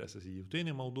نقطة كتير أساسية.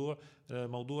 وتاني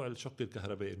موضوع الشق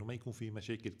الكهربائي، إنه ما يكون في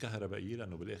مشاكل كهربائية،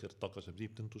 لأنه بالآخر الطاقة الشمسية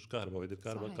بتنتج كهرباء، وهذه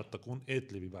الكهرباء قد تكون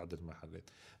قاتلة ببعض المحلات.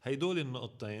 هيدول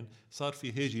النقطتين صار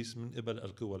في هاجس من قبل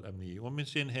القوى الأمنية،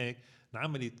 ومنشان هيك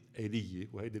انعملت آلية،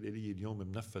 وهيدي الآلية اليوم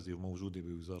منفذة وموجودة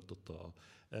بوزارة الطاقة.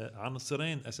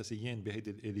 عنصرين أساسيين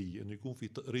بهيدي الآلية، إنه يكون في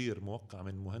تقرير موقع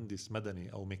من مهندس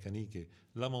مدني أو ميكانيكي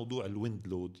لموضوع الويند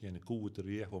لود، يعني قوة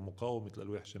الرياح ومقاومة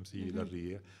الألواح الشمسية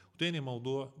للرياح. وتاني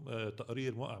موضوع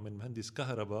تقرير موقع من مهندس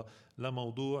كهرباء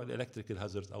لموضوع الالكتريكال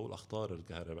هازارد أو الأخطار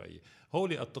الكهربائية.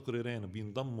 هولي التقريرين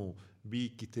بينضموا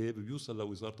بكتاب بيوصل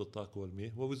لوزارة الطاقة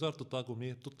والمياه، ووزارة الطاقة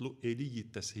والمياه بتطلق آلية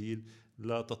تسهيل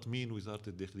لتطمين وزارة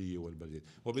الداخلية والبلدية.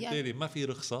 وبالتالي يعني ما في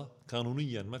رخصة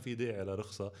قانونيا، ما في داعي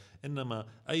لرخصة، إنما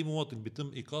أي مواطن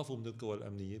بيتم إيقافه من القوى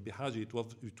الأمنية بحاجة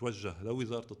يتوجه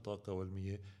لوزارة الطاقة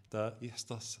والمياه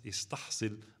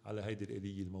يستحصل على هيدي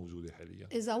الآلية الموجودة حاليا.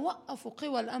 إذا وقفوا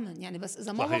قوى الأمن يعني، بس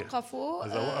إذا ما صحيح. وقفوا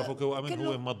إذا وقفوا قوى الأمن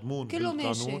هو مضمون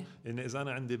بالقانون. إن إذا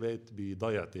أنا عندي بيت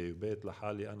بضيعتي، بيت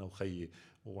لحالي أنا وخيي،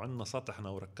 وعندنا سطحنا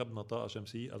وركبنا طاقة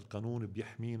شمسية، القانون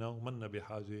بيحمينا ومنا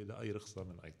بحاجة لأي رخصة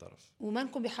من أي طرف.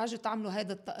 ومنكم بحاجة تعملوا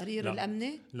هذا التقرير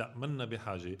الأمني؟ لا منا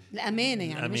بحاجة الأمانة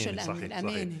يعني، مش الأمن، صحيح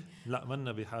الأمانة. صحيح. لا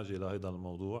منا بحاجة لهذا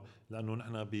الموضوع، لأنه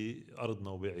نحن بأرضنا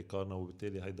وبعقارنا،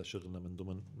 وبالتالي هيدا شغلنا من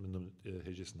ضمن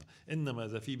هجسنا. إنما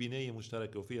إذا في بناية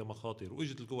مشتركة وفيها مخاطر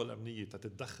وإجت القوى الأمنية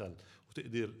تتدخل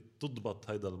وتقدر تضبط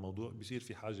هذا الموضوع، بيصير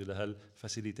في حاجة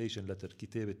لهالفاسيليتيشن لتر،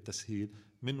 كتابة تسهيل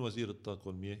من وزير الطاقة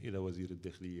والمياه إلى وزير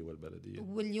الداخلية والبلدية.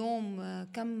 واليوم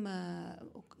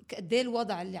قد ايه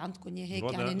الوضع اللي عندكم هيك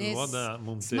يعني ناس؟ الوضع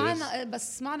ممتاز.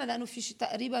 سمعنا لأنه في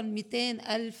تقريبا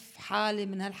 200,000 حالة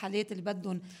من هالحالات اللي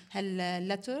بدهم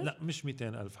هاللتر. لا مش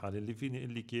 200,000 حالة، اللي فيني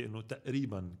أقول لك إنه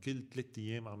تقريبا كل 3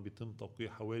 أيام عم بيتم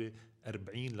توقيع حوالي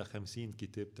 40 ل 50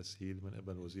 كتاب تسهيل من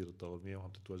قبل وزير الطاقة والمياه،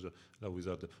 وعم تتوجه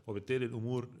لوزارته، وبالتالي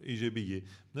الأمور إيجابية.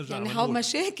 نرجع يعني هاو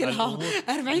مشاكل، هاو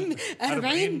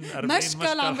 40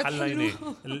 مشكل عم بتحلوه.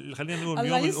 خلينا نقول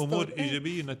اليوم الأمور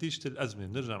إيجابية نتيجة الأزمة.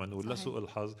 نرجع نقول لسوء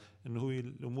الحظ إنه هي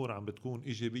الأمور عم بتكون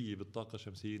إيجابية بالطاقة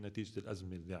الشمسية نتيجة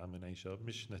الأزمة اللي عم نعيشها،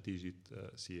 مش نتيجة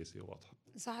سياسة واضحة.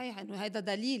 صحيح إنه هذا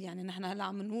دليل، يعني نحن هلا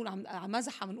عم نقول عم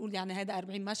مزح عم نقول يعني هذا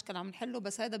 40 مشكل عم نحله،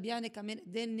 بس هذا بيعني كمان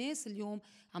قد ايه الناس اليوم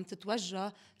عم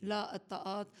تتوجه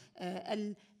للطاقات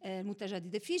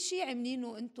المتجددة. في شيء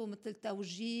عاملينه انتم مثل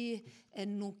توجيه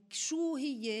انه شو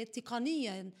هي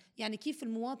تقنيا، يعني كيف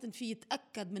المواطن فيه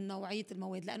يتأكد من نوعية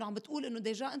المواد؟ لأنه عم بتقول انه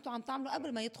ديجا انتم عم تعملوا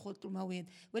قبل ما يدخل المواد،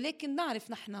 ولكن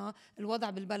نعرف نحن الوضع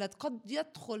بالبلد قد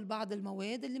يدخل بعض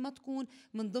المواد اللي ما تكون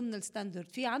من ضمن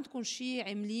الستاندرد. في عندكم شيء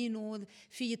عاملينه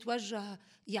في يتوجه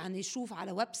يعني يشوف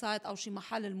على ويب سايت او شي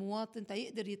محل المواطن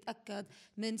تيقدر يتأكد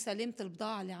من سلامة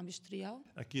البضاعة اللي عم يشتريها؟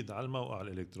 اكيد على الموقع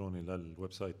الالكتروني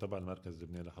للويب سايت تبع المركز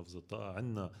اللبناني لحفظ الطاقة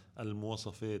عندنا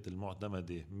المواصفات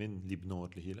المعتمدة من لبنان،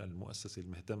 اللي هي المؤسسة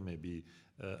المهتمة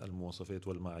بالمواصفات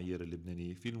والمعايير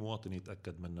اللبنانية، في المواطن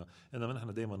يتأكد منها. انما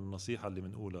نحن دائما النصيحة اللي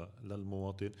بنقولها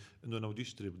للمواطن انه لو بده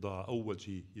يشتري بضاعة اول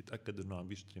شيء يتأكد انه عم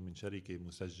بيشتري من شركة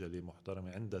مسجلة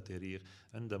محترمة، عندها تاريخ،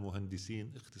 عندها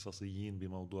مهندسين اختصاصيين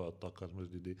بموضوع الطاقة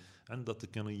المتجددة، عندها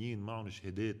تقنيين معهم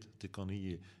شهادات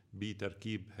تقنية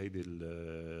بتركيب هيدي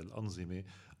الأنظمة.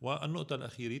 والنقطة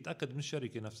الأخيرة يتأكد من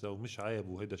الشركة نفسها، ومش عيب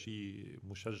وهذا شيء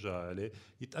مشجع عليه،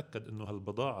 يتأكد أنه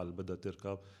هالبضاعة اللي بدها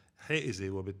تركب حائزة،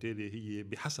 وبالتالي هي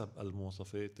بحسب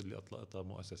المواصفات اللي أطلقتها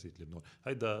مؤسسة لبنان.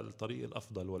 هيدا الطريق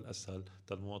الأفضل والأسهل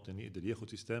للمواطن يقدر ياخد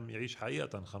سيستم يعيش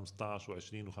حقيقة 15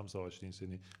 و20 و25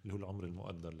 سنة اللي هو العمر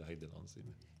المقدر لهيدي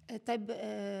الأنظمة. طيب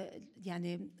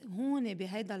يعني هون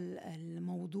بهيدا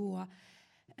الموضوع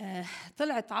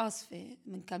طلعت عاصفة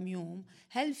من كم يوم،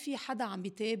 هل في حدا عم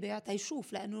بيتابع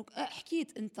تيشوف؟ لأنه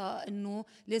حكيت أنت أنه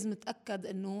لازم نتأكد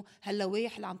أنه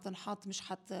هاللوائح اللي عم تنحط مش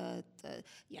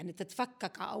يعني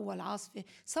تتفكك على أول عاصفة.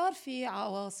 صار في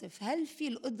عواصف، هل في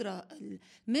القدرة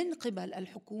من قبل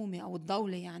الحكومة أو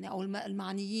الدولة يعني أو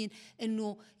المعنيين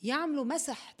أنه يعملوا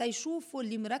مسح تيشوفوا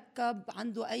اللي مركب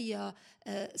عنده أي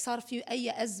صار في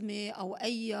أي أزمة أو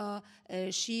أي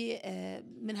شيء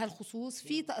من هالخصوص؟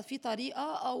 في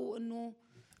طريقة أو إنه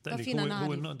فينا نعرف؟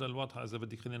 هو النقطة الواضحة إذا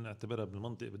بدك خلينا نعتبرها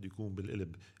بالمنطق بده يكون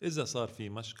بالقلب. إذا صار في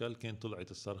مشكل كان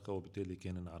طلعت الصرخة وبالتالي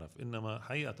كان نعرف. إنما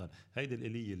حقيقة هيدي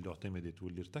الآلية اللي اعتمدت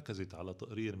واللي ارتكزت على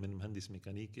تقرير من مهندس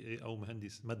ميكانيكي أو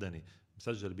مهندس مدني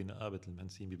مسجل بنقابة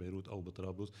المهندسين ببيروت أو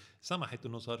بطرابلس، سمحت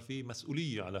إنه صار في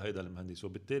مسؤولية على هذا المهندس،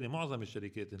 وبالتالي معظم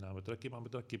الشركات اللي عم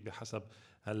بتركب بحسب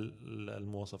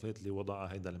المواصفات اللي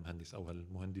وضعها هذا المهندس أو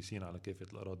هالمهندسين على كافة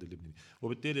الأراضي اللبنانية.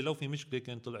 وبالتالي لو في مشكلة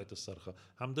كان طلعت الصرخة.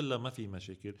 الحمد لله ما في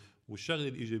مشاكل. والشغله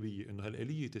الايجابيه انه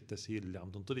هالآلية التسهيل اللي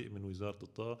عم تنطلق من وزاره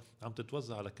الطاقه عم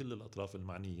تتوزع على كل الاطراف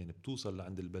المعنيه، يعني بتوصل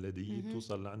لعند البلديه،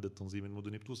 بتوصل لعند التنظيم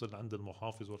المدني، بتوصل لعند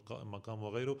المحافظ والقائم مقام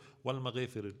وغيره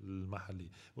والمغافر المحليه.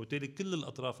 وبالتالي كل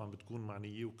الاطراف عم بتكون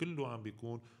معنيه وكله عم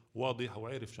بيكون واضح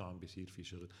وعارف شو عم بيصير في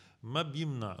شغل. ما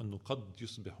بيمنع انه قد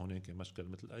يصبح هناك مشكل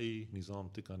مثل اي نظام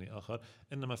تقني اخر،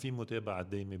 انما في متابعه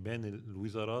دائمه بين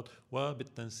الوزارات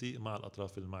وبالتنسيق مع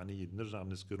الاطراف المعنيه. بنرجع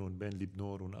بنذكرون بين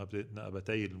لبنان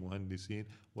ونقابتي المهندسين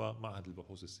ومعهد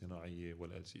البحوث الصناعيه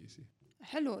والLCEC.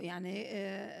 حلو، يعني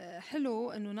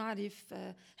حلو انه نعرف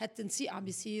هالتنسيق عم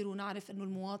بيصير، ونعرف انه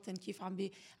المواطن كيف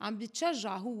عم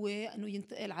بيتشجع هو انه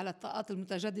ينتقل على الطاقات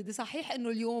المتجدده. صحيح انه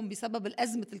اليوم بسبب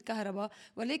الازمه الكهرباء،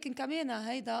 ولكن كمان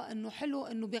هيدا انه حلو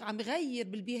انه عم بيغير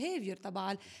بالبيهيفير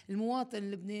تبع المواطن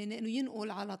اللبناني انه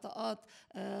ينقل على طاقات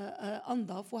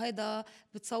انظف، وهيدا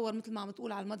بتصور مثل ما عم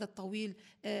تقول على المدى الطويل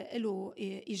له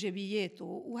ايجابياته،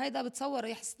 وهيدا بتصور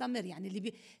رح يستمر.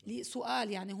 يعني اللي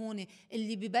سؤال يعني هون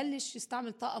اللي ببلش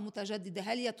يستعمل طاقة متجددة،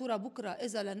 هل يا ترى بكرة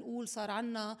إذا لنقول صار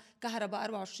عنا كهرباء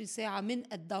 24 ساعة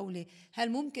من الدولة،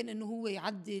 هل ممكن إنه هو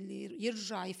يعدل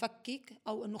يرجع يفكك،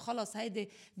 أو إنه خلص هيدا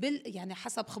يعني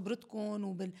حسب خبرتكم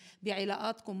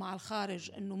وبعلاقاتكم مع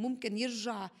الخارج إنه ممكن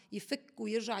يرجع يفك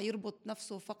ويرجع يربط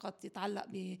نفسه فقط يتعلق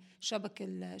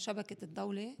بشبكة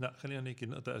الدولة؟ لا، خلينا هيك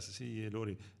النقطة أساسية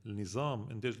لوري. النظام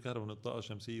إنتاج الكهرباء من الطاقة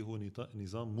الشمسية هو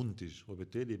نظام منتج،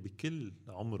 وبالتالي بكل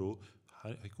عمره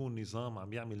حيكون نظام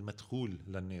عم يعمل مدخول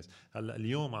للناس. هلا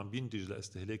اليوم عم بينتج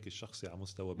لاستهلاك الشخصي على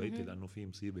مستوى بيتي لانه في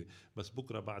مصيبه، بس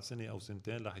بكره بعد سنه او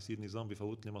سنتين رح يصير نظام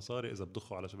بفوت لي مصاري اذا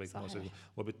بضخه على شبكه مؤسسه.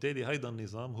 وبالتالي هيدا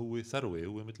النظام هو ثروه،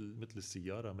 هو مثل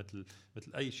السياره، مثل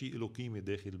اي شيء له قيمه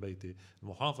داخل بيتي.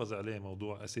 المحافظه عليه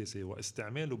موضوع اساسي،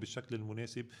 واستعماله بالشكل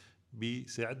المناسب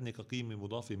بيساعدني كقيمة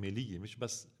مضافة مالية مش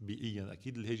بس بيئيا.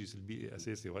 أكيد الهاجس البيئي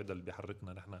أساسي، وهذا اللي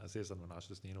بيحركنا نحن أساسا من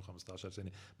 10 سنين و15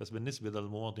 سنة، بس بالنسبة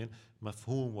للمواطن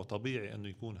مفهوم وطبيعي أنه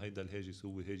يكون هذا الهاجس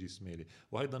هو هاجس مالي،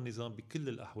 وهذا النظام بكل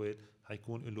الأحوال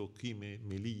حيكون له قيمة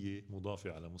مالية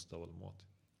مضافة على مستوى المواطن.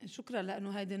 شكرا، لأنه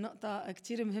هذه نقطة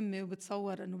كتير مهمة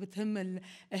وبتصور أنه بتهم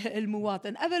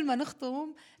المواطن. قبل ما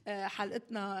نختم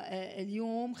حلقتنا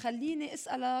اليوم، خليني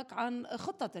أسألك عن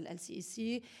خطة LCEC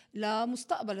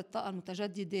لمستقبل الطاقة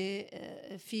المتجددة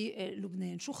في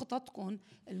لبنان. شو خططكم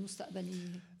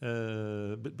المستقبلية؟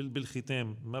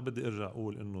 بالختام ما بدي أرجع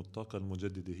أقول أنه الطاقة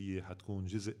المجددة هي حتكون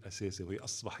جزء أساسي، وهي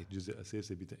أصبحت جزء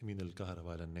أساسي بتأمين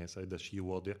الكهرباء للناس، هذا شيء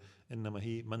واضح. إنما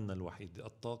هي من الوحيد.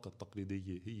 الطاقة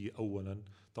التقليدية هي أولا،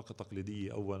 طاقة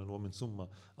تقليدية أولا، ومن ثم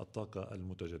الطاقة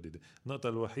المتجددة. النقطة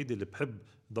الوحيدة اللي بحب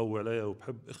ضوي عليها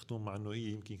وبحب أختم مع أنه هي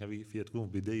يمكن فيها تكون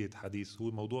بداية حديث،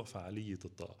 هو موضوع فعالية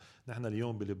الطاقة. نحن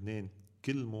اليوم بلبنان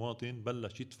كل مواطن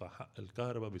بلش يدفع حق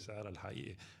الكهرباء بسعرها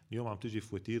الحقيقي. اليوم عم تجي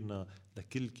فواتيرنا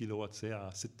لكل كيلووات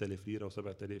ساعة 6000 ليرة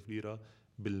و7000 ليرة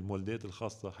بالمولدات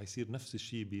الخاصة. حيصير نفس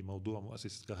الشيء بموضوع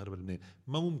مؤسسة كهرباء لبنان.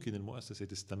 ما ممكن المؤسسة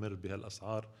تستمر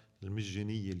بهالأسعار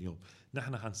المجانية اليوم.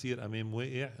 نحن حنصير أمام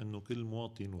واقع أنه كل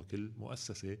مواطن وكل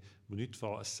مؤسسة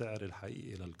بندفعوا السعر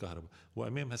الحقيقي للكهرباء،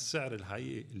 وأمام هالسعر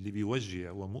الحقيقي اللي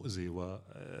بيوجع ومؤذي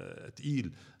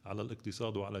وتقيل على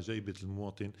الاقتصاد وعلى جيبة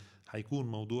المواطن، حيكون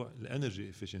موضوع الانرجي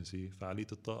افيشنسي، فعالية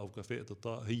الطاقة وكفاءة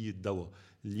الطاقة هي الدواء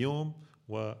اليوم.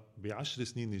 وب10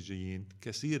 سنين الجايين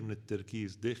كثير من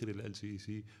التركيز داخل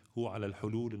LCEC هو على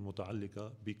الحلول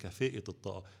المتعلقة بكفاءة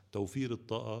الطاقة، توفير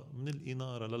الطاقة من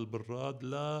الإنارة للبراد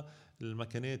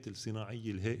للمكانات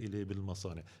الصناعية الهائلة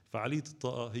بالمصانع. فعالية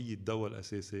الطاقة هي الدواء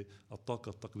الأساسي، الطاقة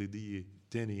التقليدية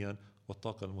ثانيا،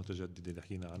 والطاقة المتجددة اللي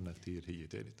حكينا عنها كتير هي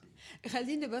ثالثا.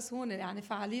 خليني بس هون يعني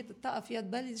فعالية الطاقة فيها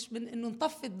تبلش من إنه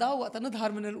نطفي الضوء وقت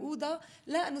نظهر من الأوضة،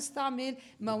 لا نستعمل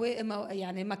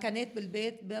يعني مكانات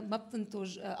بالبيت ما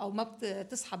بتنتج أو ما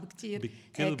بتسحب كتير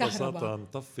بكل بساطة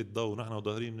نطفي الضوء ونحن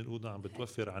ظاهرين من الأوضة عم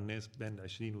بتوفر على الناس بين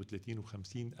 20 و30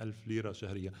 و50 ألف ليرة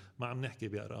شهرية. ما عم نحكي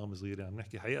بأرقام صغيرة، عم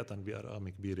نحكي حقيقة بأرقام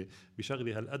كبيرة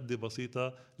بشغلة هالقد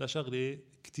بسيطة لشغلة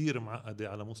كتير معقدة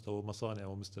على مستوى مصانع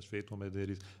ومستشفيات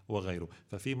ومدارس وغيره.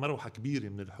 ففي مروحة كبيرة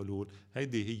من الحلول.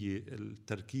 هيدي هي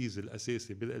التركيز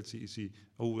الأساسي بالLCEC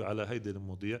هو على هيدي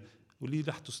المواضيع، واللي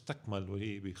رح تستكمل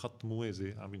وهي بخط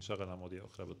موازي عم ينشغل على مواضيع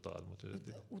أخرى بالطاقة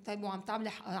المتجددة. وطيب وعم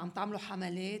تعملوا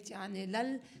حملات يعني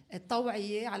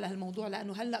للتوعية على هالموضوع،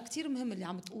 لأنه هلأ كتير مهم اللي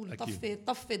عم تقول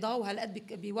طفي ضوء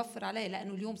هالقد بيوفر عليه،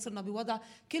 لأنه اليوم صرنا بوضع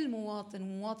كل مواطن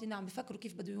ومواطنة عم بيفكروا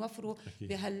كيف بدهم يوفروا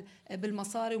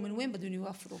بالمصاري ومن وين بدهم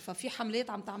يوفروا. ففي حملات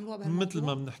عم تعملوها بهالموضوع مثل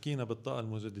ما بنحكينا بالطاقة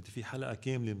المتجددة في حلقة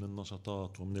كاملة من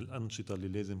النشاطات ومن الأنشطة اللي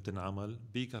لازم تنعمل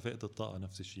بكفاءة الطاقة.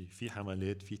 نفس الشيء في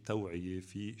حملات، في توعية،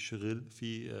 في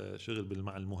شغل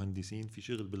مع المهندسين، في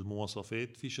شغل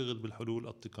بالمواصفات، في شغل بالحلول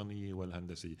التقنية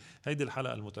والهندسية. هيدي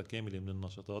الحلقة المتكاملة من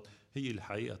النشاطات هي اللي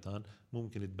حقيقة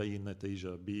ممكن تبين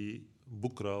نتيجة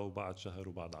ببكرة وبعد شهر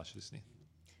وبعد 10 سنين.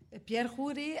 بيير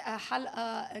خوري،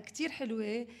 حلقة كتير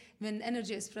حلوة من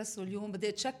انرجي اسبريسو اليوم. بدي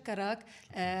اتشكرك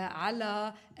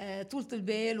على طولة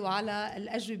البال وعلى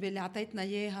الأجوبة اللي اعطيتنا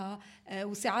اياها،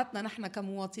 وساعدتنا نحن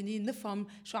كمواطنين نفهم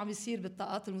شو عم يصير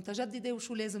بالطاقات المتجددة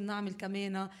وشو لازم نعمل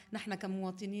كمان نحن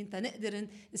كمواطنين تنقدر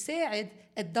نساعد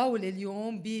الدولة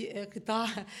اليوم بقطاع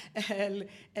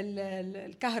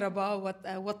الكهرباء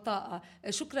والطاقة.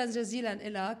 شكرا جزيلا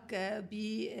لك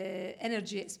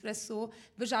بانرجي اسبريسو.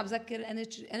 برجع بذكر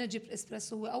انرجي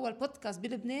اسبريسو هو اول بودكاست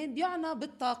بلبنان بيعنى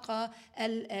بالطاقة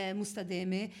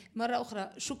المستدامة. مرة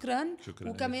أخرى شكرا.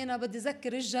 وكمان بدي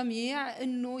أذكر الجميع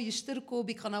أنه يشتركوا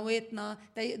بقنواتنا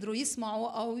تيقدروا يسمعوا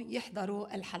أو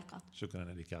يحضروا الحلقة.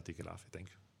 شكرا لك، يعطيك العافية.